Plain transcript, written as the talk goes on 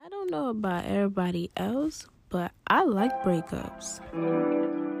know about everybody else, but I like breakups.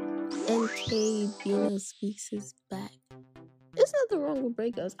 NK Bino Speaks is back. There's nothing wrong with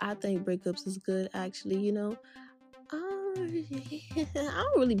breakups. I think breakups is good, actually. I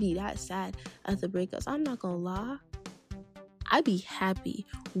don't really be that sad after breakups. I'm not gonna lie. I be happy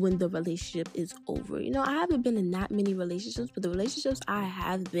when the relationship is over. I haven't been in that many relationships, but the relationships I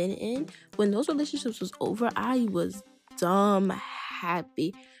have been in, when those relationships was over, I was dumb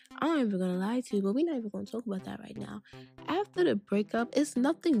happy. I'm not even gonna lie to you, but we're not even gonna talk about that right now. After the breakup, it's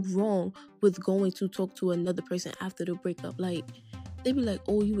nothing wrong with going to talk to another person after the breakup. Like, they be like,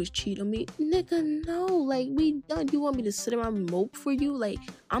 oh, you was cheating on me. Nigga, no. Like, we done. You want me to sit around and mope for you? Like,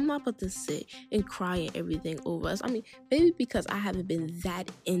 I'm not about to sit and cry and everything over us. I mean, maybe because I haven't been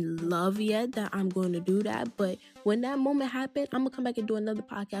that in love yet that I'm going to do that. But when that moment happened, I'm going to come back and do another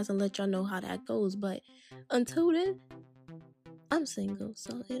podcast and let y'all know how that goes. But until then, I'm single,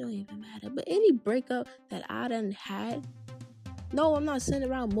 so it don't even matter. But any breakup that I done had, no, I'm not sitting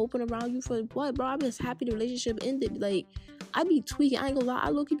around moping around you for what, bro? I'm just happy the relationship ended. Like, I be tweaking. I ain't gonna lie. I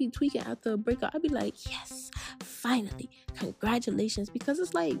look at be tweaking after a breakup. I be like, yes, finally, congratulations. Because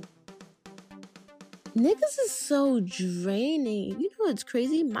it's like, niggas is so draining. You know what's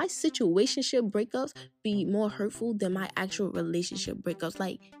crazy? My situationship breakups be more hurtful than my actual relationship breakups.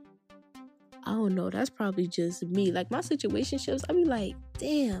 Like, I don't know. That's probably just me. Like, my situationships, I be like,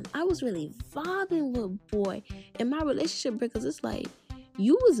 damn, I was really vibing with boy. And my relationship breakups, it's like,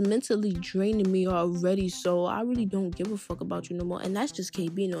 you was mentally draining me already, so I really don't give a fuck about you no more. And that's just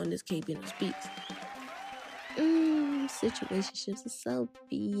KB on this KB Speaks. Situationships is so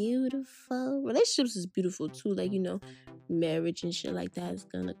beautiful. Relationships is beautiful too. Like, marriage and shit like that is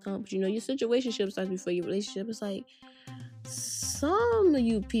gonna come. But your situationship starts before your relationship. It's like, some of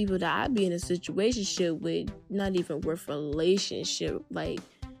you people that I be in a situationship with, not even worth a relationship. Like,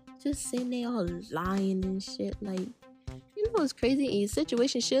 just sitting there all lying and shit. Like, what's crazy in your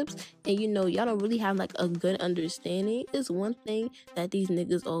situationships, and y'all don't really have like a good understanding. Is one thing that these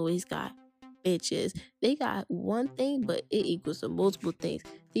niggas always got. Bitches. They got one thing, but it equals to multiple things.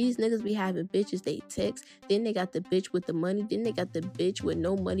 These niggas be having bitches they text. Then they got the bitch with the money. Then they got the bitch with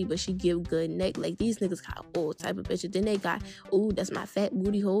no money, but she give good neck. Like, these niggas got all type of bitches. Then they got, ooh, that's my fat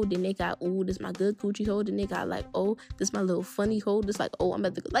booty hole. Then they got, ooh, this my good coochie hole. Then they got like, oh, this my little funny hole. This like, oh, I'm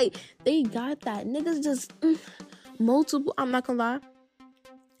at the, like, they got that. Niggas just multiple. I'm not gonna lie.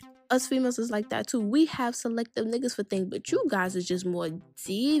 Us females is like that too. We have selective niggas for things, but you guys are just more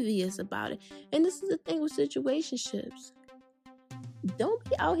devious about it. And this is the thing with situationships. Don't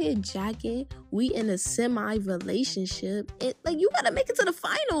be out here jacking. We in a semi-relationship. You gotta make it to the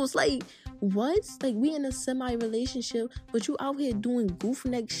finals. Like, what? Like, we in a semi-relationship, but you out here doing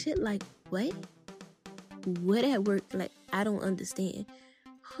goof-neck shit. Like, what? What at work? Like, I don't understand.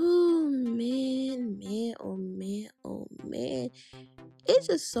 Oh, man, oh, man. It's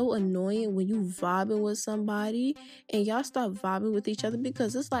just so annoying when you vibing with somebody and y'all start vibing with each other,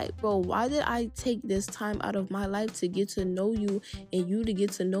 because it's like, bro, why did I take this time out of my life to get to know you and you to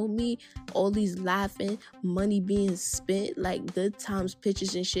get to know me? All these laughing, money being spent, like good times,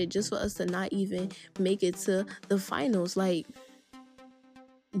 pictures and shit, just for us to not even make it to the finals. Like,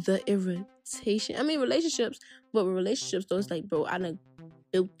 the irritation. I mean, relationships, but with relationships, though, it's like, bro, I done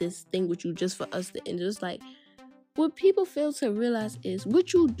built this thing with you just for us to end. Just like, what people fail to realize is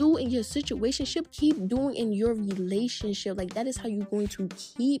what you do in your situationship, keep doing in your relationship. Like, that is how you're going to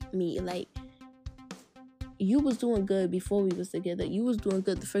keep me. Like, you was doing good before we was together. You was doing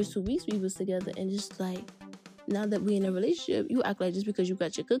good the first 2 weeks we was together. And just like, now that we in a relationship, you act like just because you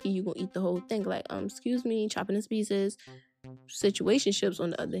got your cookie, you gonna eat the whole thing. Like, excuse me, chopping in pieces. Situationships, on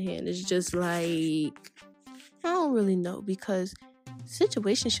the other hand, is just like, I don't really know, because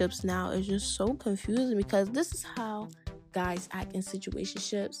situationships now is just so confusing, because this is how guys act in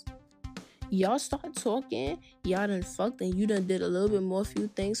situationships. Y'all start talking, y'all done fucked, and you done did a little bit more few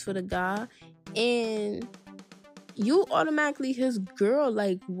things for the guy, and you automatically his girl.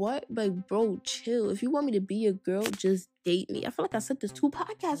 Like, what? Like, bro, chill. If you want me to be your girl, just date me. I feel like I said this 2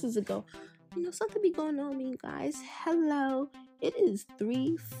 podcasts ago. Something be going on with me, guys. Hello. It is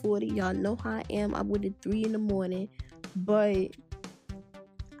 3:40. Y'all know how I am. I'm with it 3 in the morning. But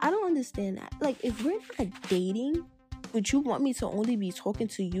I don't understand that. Like, if we're not dating, but you want me to only be talking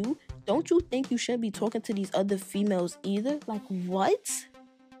to you, don't you think you shouldn't be talking to these other females either? Like, what?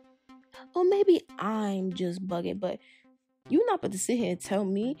 Or maybe I'm just bugging, but you're not about to sit here and tell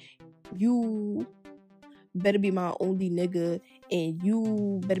me you better be my only nigga and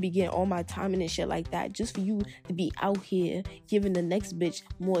you better be getting all my time and shit like that just for you to be out here giving the next bitch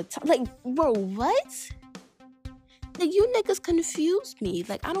more time. Like, bro, what? Like, you niggas confuse me.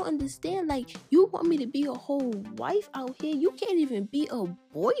 Like, I don't understand. Like, you want me to be a whole wife out here? You can't even be a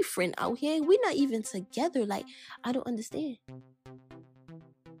boyfriend out here. We're not even together. Like, I don't understand.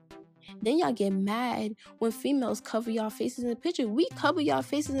 Then y'all get mad when females cover y'all faces in the picture. We cover y'all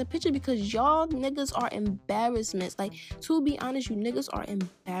faces in the picture because y'all niggas are embarrassments. Like, to be honest, you niggas are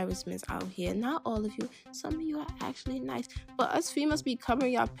embarrassments out here. Not all of you. Some of you are actually nice. But us females be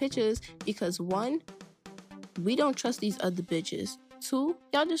covering y'all pictures because, one, we don't trust these other bitches. Two,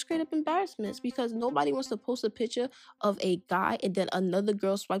 y'all just straight up embarrassments because nobody wants to post a picture of a guy and then another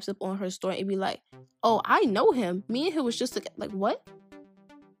girl swipes up on her story and be like, oh, I know him. Me and him was just like, what?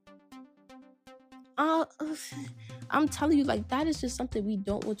 I'm telling you, like, that is just something we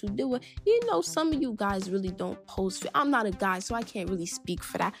don't want to deal with. You know, some of you guys really don't post. I'm not a guy, so I can't really speak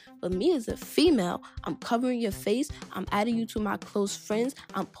for that. But me as a female, I'm covering your face. I'm adding you to my close friends.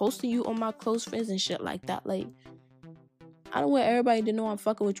 I'm posting you on my close friends and shit like that. Like, I don't want everybody to know I'm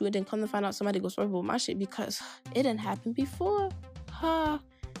fucking with you and then come to find out somebody goes swipe with my shit because it didn't happen before.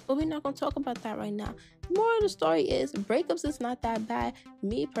 But we're not going to talk about that right now. The moral of the story is breakups is not that bad.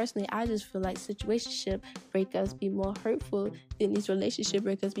 Me personally, I just feel like situationship breakups be more hurtful than these relationship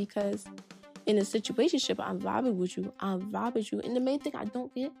breakups because in a situationship, I'm vibing with you. And the main thing I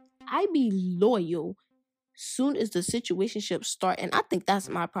don't get, I be loyal soon as the situationship start. And I think that's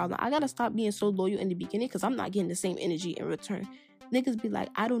my problem. I got to stop being so loyal in the beginning because I'm not getting the same energy in return. Niggas be like,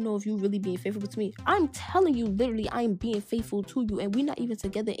 I don't know if you really being faithful to me. I'm telling you, literally, I am being faithful to you. And we're not even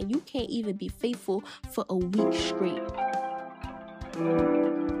together. And you can't even be faithful for a week straight.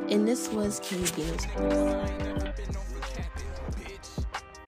 And this was Kenny Gaines.